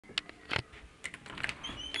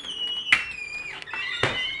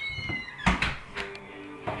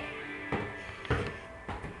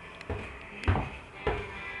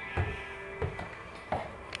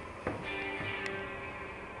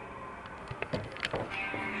Within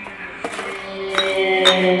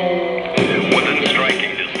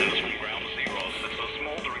striking distance from ground zero sits a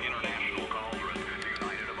smoldering international cauldron,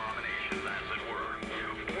 united abominations as it were.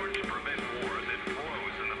 Born to prevent wars, it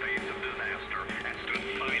froze in the face of disaster and stood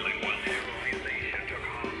silent while terrorization took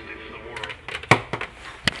hostage the world.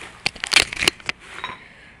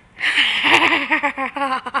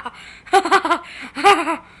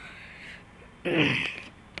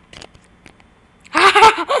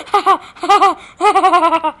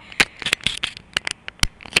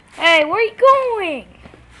 Hey, where are you going?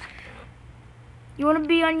 You want to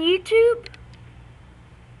be on YouTube?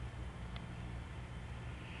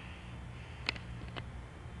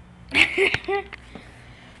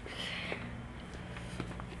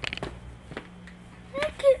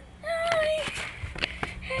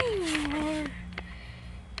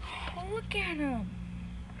 Look at him.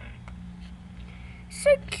 So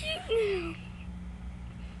cute.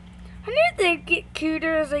 I knew they'd get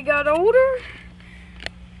cuter as they got older.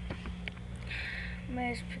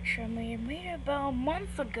 This picture I made about a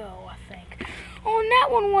month ago, I think. Oh, and that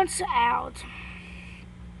one wants out.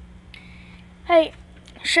 Hey,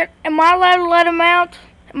 am I allowed to let him out?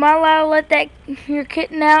 Am I allowed to let your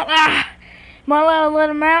kitten out? Am I allowed to let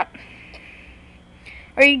him out?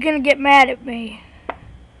 Or are you gonna get mad at me?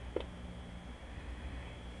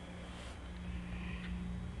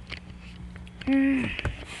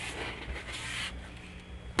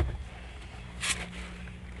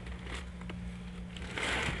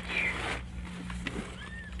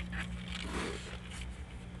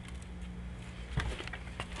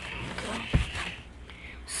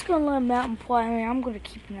 Just gonna let him out and play. I'm gonna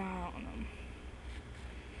keep an eye on him.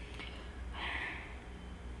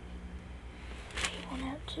 You want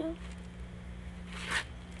out too?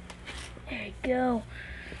 There you go.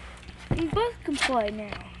 You both can play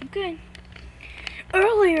now. Okay.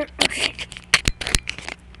 Earlier,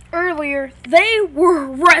 they were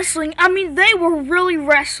wrestling. I mean, they were really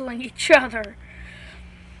wrestling each other.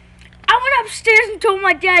 I went upstairs and told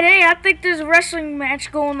my dad, hey, I think there's a wrestling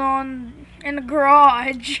match going on in the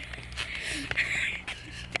garage.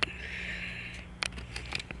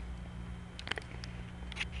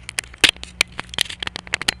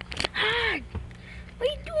 Hi, what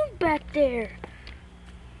are you doing back there?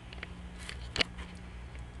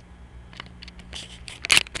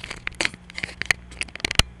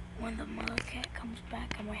 When the mother cat comes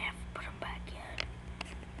back, I might have to put him back in.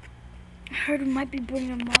 I heard we might be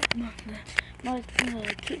bringing the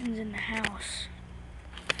kittens in the house.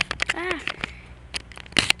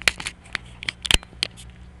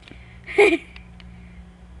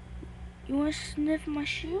 You want to sniff my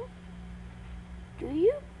shoe? Do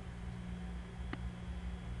you?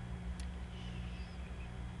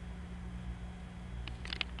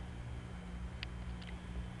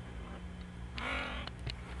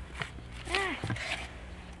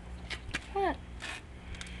 What?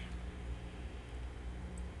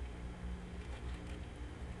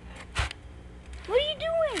 What are you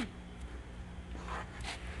doing?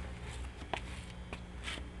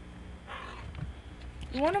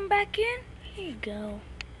 You want him back in? Here you go.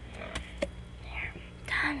 There.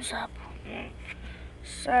 Time's up.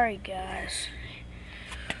 Sorry, guys.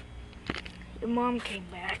 Your mom came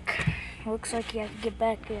back. Looks like you have to get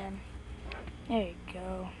back in. There you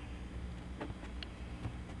go.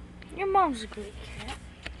 Your mom's a great cat.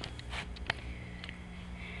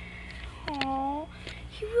 Aww,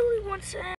 he really wants to